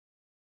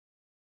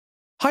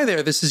Hi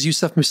there, this is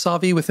Yousef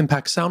Mousavi with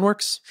Impact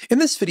Soundworks. In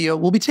this video,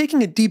 we'll be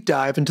taking a deep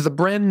dive into the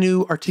brand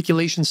new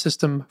articulation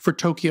system for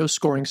Tokyo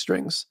scoring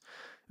strings.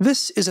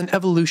 This is an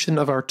evolution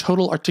of our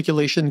total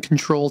articulation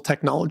control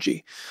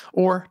technology,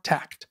 or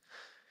TACT.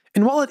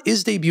 And while it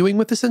is debuting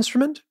with this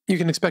instrument, you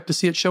can expect to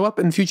see it show up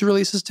in future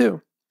releases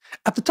too.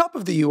 At the top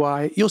of the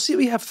UI, you'll see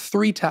we have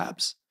three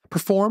tabs: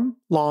 Perform,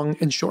 Long,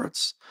 and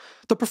Shorts.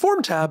 The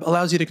Perform tab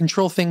allows you to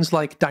control things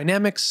like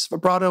dynamics,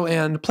 vibrato,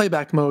 and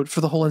playback mode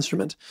for the whole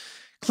instrument.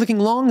 Clicking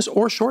longs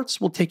or shorts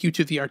will take you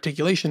to the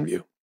articulation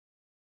view.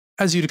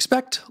 As you'd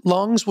expect,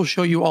 longs will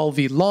show you all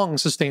the long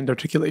sustained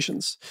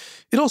articulations.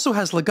 It also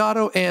has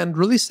legato and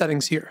release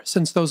settings here,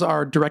 since those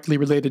are directly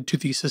related to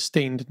the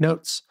sustained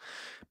notes.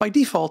 By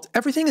default,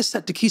 everything is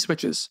set to key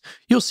switches.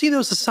 You'll see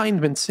those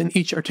assignments in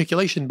each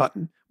articulation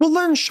button. We'll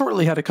learn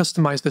shortly how to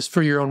customize this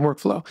for your own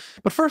workflow,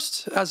 but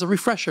first, as a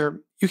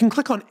refresher, you can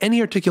click on any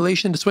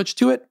articulation to switch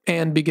to it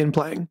and begin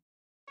playing.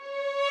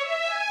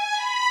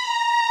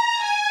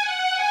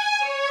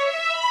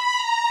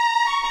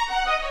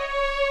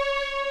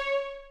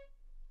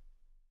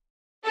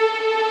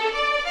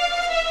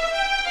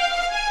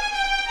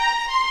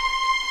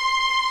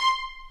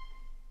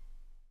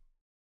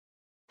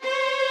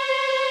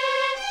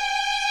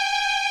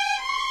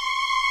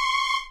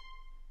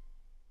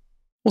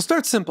 We'll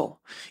start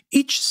simple.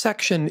 Each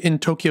section in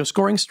Tokyo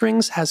scoring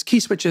strings has key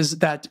switches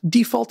that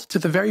default to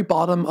the very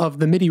bottom of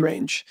the MIDI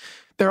range.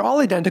 They're all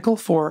identical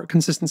for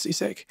consistency's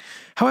sake.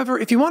 However,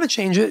 if you want to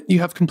change it, you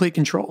have complete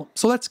control.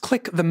 So let's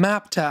click the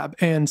Map tab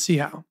and see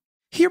how.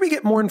 Here we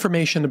get more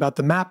information about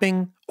the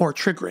mapping or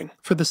triggering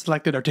for the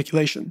selected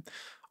articulation.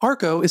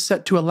 Arco is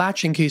set to a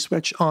latching key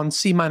switch on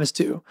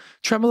C-2.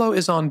 Tremolo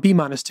is on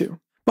B-2.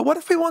 But what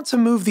if we want to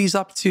move these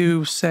up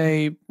to,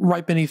 say,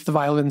 right beneath the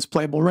violin's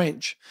playable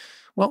range?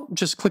 Well,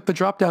 just click the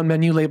drop-down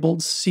menu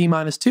labeled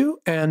C-2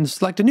 and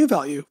select a new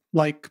value,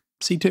 like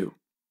C2.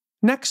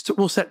 Next,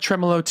 we'll set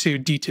tremolo to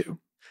D2.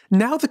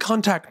 Now the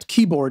contact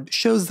keyboard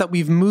shows that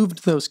we've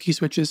moved those key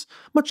switches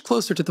much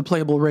closer to the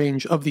playable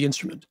range of the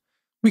instrument.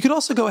 We could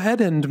also go ahead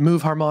and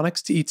move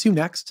harmonics to E2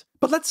 next,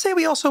 but let's say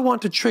we also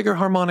want to trigger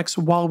harmonics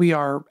while we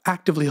are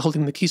actively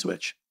holding the key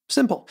switch.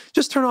 Simple,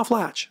 just turn off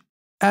latch.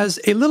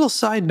 As a little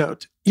side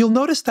note, you'll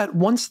notice that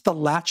once the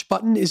latch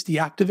button is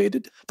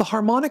deactivated, the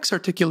harmonics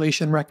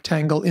articulation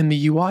rectangle in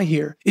the UI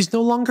here is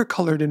no longer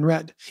colored in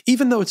red,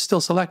 even though it's still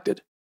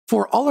selected.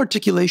 For all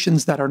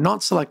articulations that are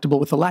not selectable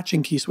with a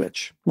latching key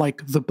switch,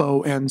 like the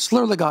bow and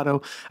slur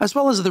legato, as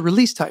well as the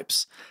release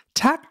types,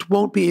 TACT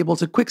won't be able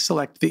to quick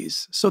select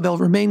these, so they'll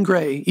remain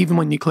gray even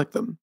when you click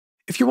them.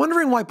 If you're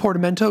wondering why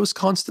portamento is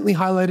constantly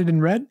highlighted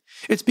in red,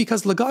 it's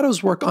because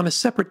legatos work on a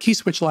separate key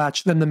switch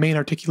latch than the main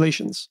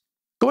articulations.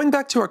 Going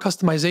back to our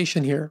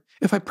customization here,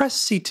 if I press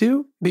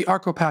C2, the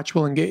Arco patch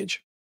will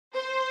engage.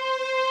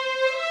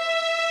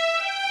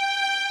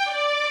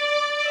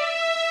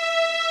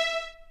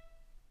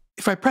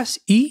 If I press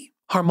E,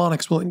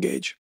 harmonics will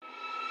engage.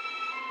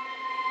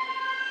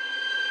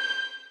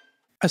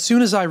 As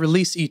soon as I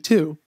release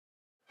E2,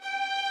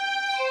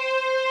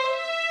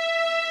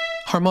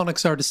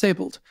 harmonics are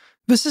disabled.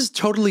 This is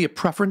totally a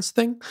preference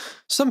thing.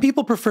 Some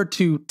people prefer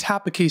to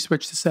tap a key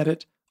switch to set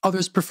it,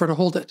 others prefer to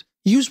hold it.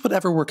 Use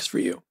whatever works for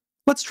you.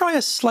 Let's try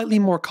a slightly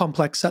more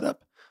complex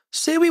setup.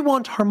 Say we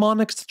want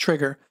harmonics to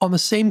trigger on the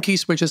same key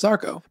switch as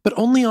Arco, but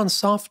only on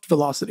soft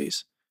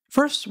velocities.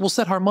 First, we'll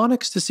set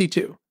harmonics to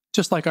C2,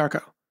 just like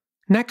Arco.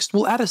 Next,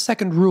 we'll add a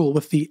second rule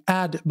with the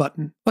Add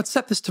button. Let's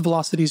set this to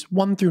velocities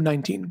 1 through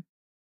 19.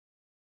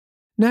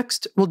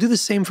 Next, we'll do the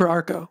same for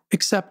Arco,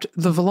 except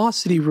the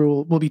velocity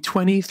rule will be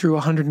 20 through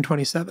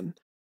 127.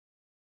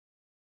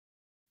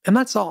 And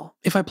that's all.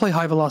 If I play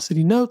high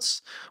velocity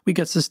notes, we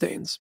get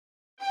sustains.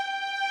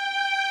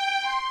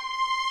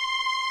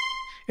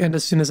 And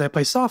as soon as I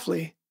play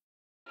softly,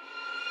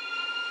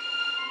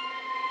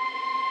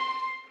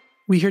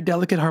 we hear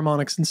delicate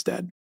harmonics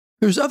instead.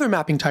 There's other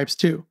mapping types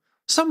too.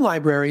 Some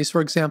libraries, for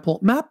example,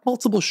 map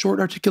multiple short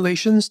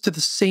articulations to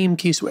the same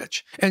key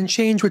switch, and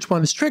change which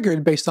one is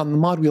triggered based on the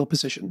mod wheel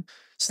position.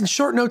 Since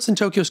short notes in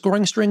Tokyo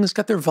scoring strings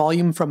get their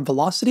volume from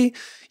velocity,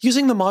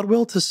 using the mod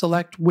wheel to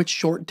select which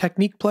short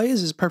technique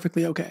plays is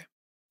perfectly okay.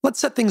 Let's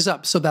set things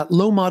up so that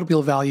low mod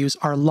wheel values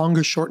are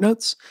longer short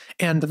notes,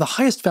 and the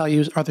highest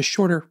values are the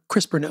shorter,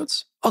 crisper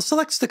notes. I'll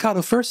select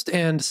staccato first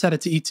and set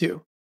it to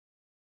E2.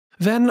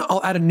 Then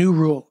I'll add a new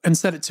rule and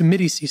set it to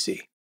MIDI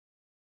CC.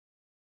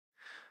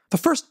 The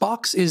first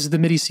box is the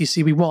MIDI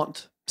CC we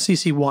want,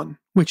 CC1,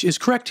 which is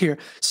correct here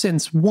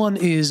since 1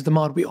 is the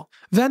mod wheel.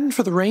 Then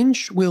for the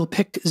range, we'll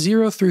pick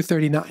 0 through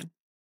 39.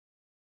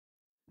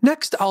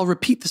 Next, I'll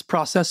repeat this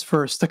process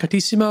for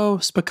staccatissimo,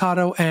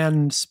 spiccato,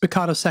 and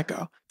spiccato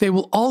secco. They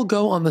will all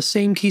go on the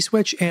same key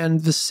switch and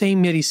the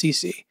same MIDI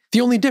CC.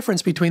 The only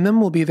difference between them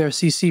will be their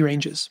CC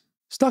ranges.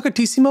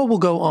 Staccatissimo will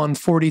go on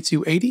 40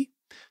 to 80,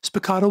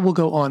 spiccato will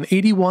go on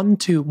 81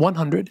 to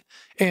 100,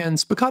 and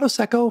spiccato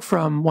secco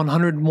from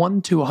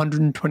 101 to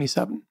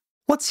 127.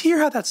 Let's hear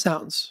how that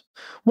sounds.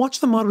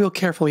 Watch the mod wheel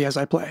carefully as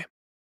I play.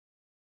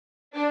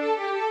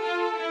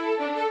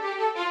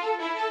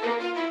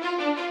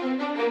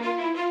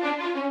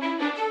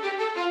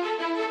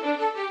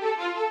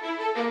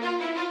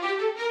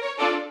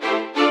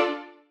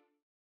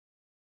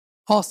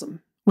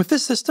 Awesome. With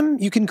this system,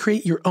 you can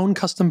create your own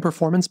custom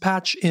performance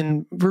patch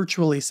in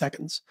virtually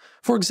seconds.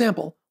 For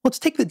example, let's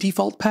take the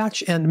default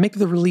patch and make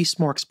the release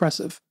more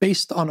expressive,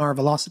 based on our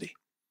velocity.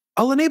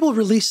 I'll enable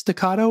release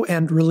staccato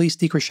and release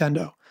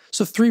decrescendo,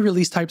 so 3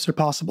 release types are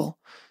possible.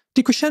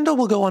 Decrescendo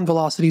will go on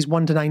velocities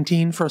 1 to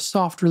 19 for a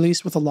soft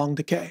release with a long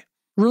decay.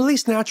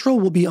 Release natural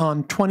will be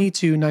on 20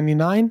 to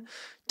 99,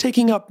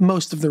 taking up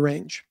most of the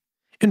range.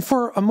 And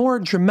for a more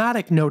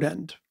dramatic note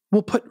end,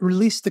 we'll put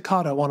release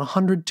staccato on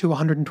 100 to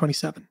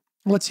 127.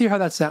 Let's hear how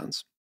that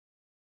sounds.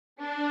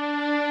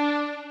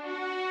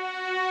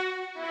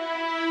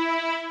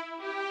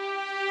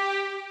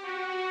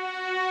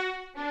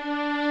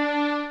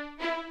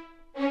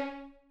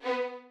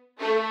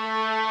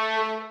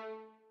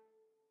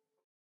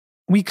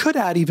 We could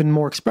add even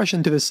more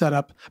expression to this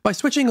setup by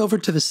switching over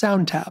to the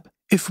Sound tab.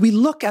 If we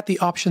look at the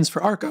options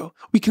for Arco,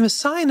 we can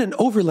assign an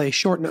overlay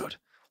short note.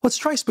 Let's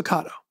try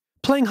spiccato.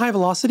 Playing high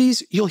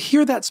velocities, you'll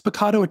hear that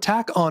spiccato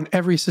attack on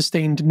every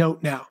sustained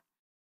note now.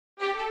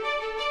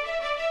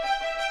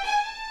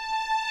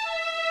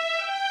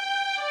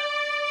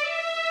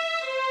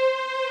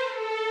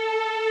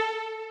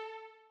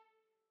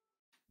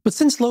 But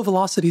since low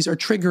velocities are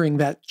triggering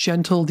that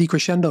gentle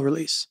decrescendo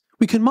release,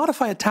 we can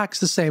modify attacks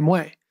the same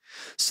way.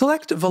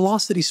 Select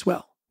Velocity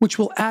Swell, which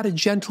will add a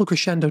gentle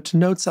crescendo to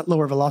notes at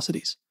lower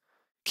velocities.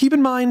 Keep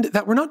in mind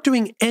that we're not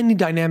doing any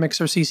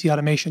dynamics or CC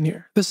automation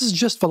here. This is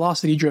just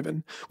velocity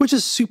driven, which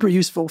is super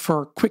useful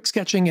for quick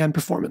sketching and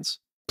performance.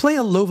 Play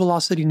a low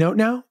velocity note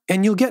now,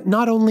 and you'll get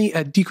not only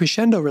a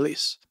decrescendo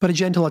release, but a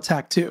gentle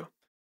attack too.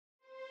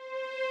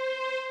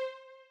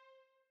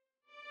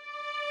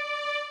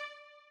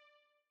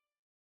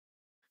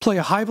 Play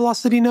a high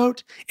velocity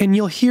note, and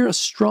you'll hear a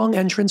strong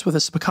entrance with a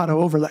spiccato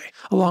overlay,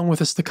 along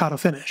with a staccato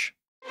finish.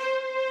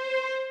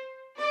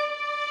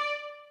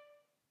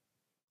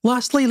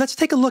 Lastly, let's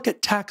take a look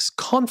at tax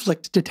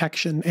conflict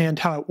detection and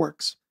how it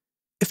works.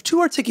 If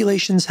 2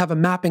 articulations have a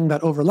mapping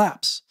that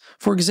overlaps,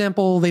 for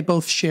example, they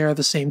both share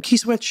the same key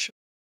switch,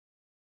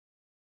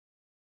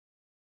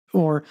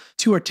 or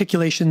 2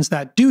 articulations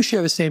that do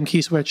share the same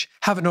key switch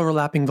have an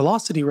overlapping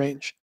velocity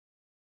range,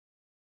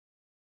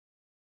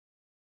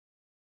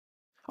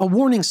 a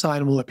warning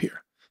sign will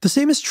appear. The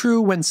same is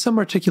true when some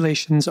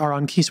articulations are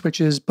on key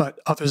switches but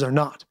others are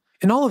not.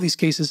 In all of these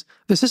cases,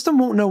 the system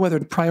won't know whether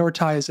to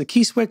prioritize a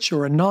key switch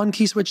or a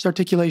non-key switched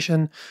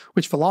articulation,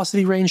 which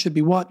velocity range should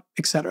be what,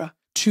 etc.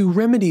 To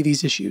remedy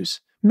these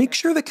issues, make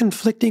sure that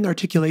conflicting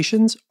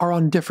articulations are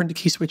on different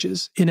key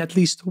switches in at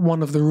least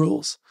one of the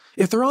rules.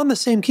 If they're on the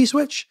same key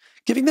switch,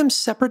 giving them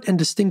separate and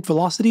distinct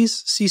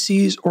velocities,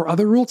 CCs, or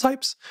other rule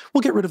types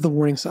will get rid of the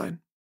warning sign.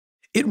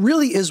 It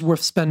really is worth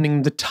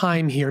spending the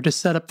time here to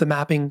set up the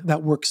mapping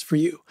that works for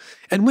you.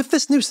 And with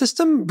this new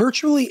system,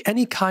 virtually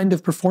any kind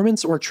of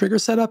performance or trigger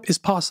setup is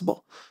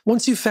possible.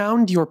 Once you've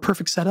found your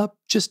perfect setup,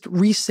 just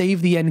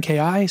resave the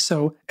NKI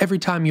so every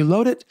time you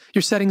load it,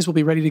 your settings will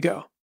be ready to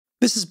go.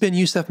 This has been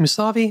Yousef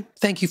Mousavi.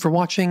 Thank you for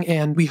watching,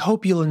 and we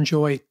hope you'll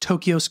enjoy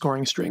Tokyo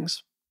scoring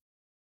strings.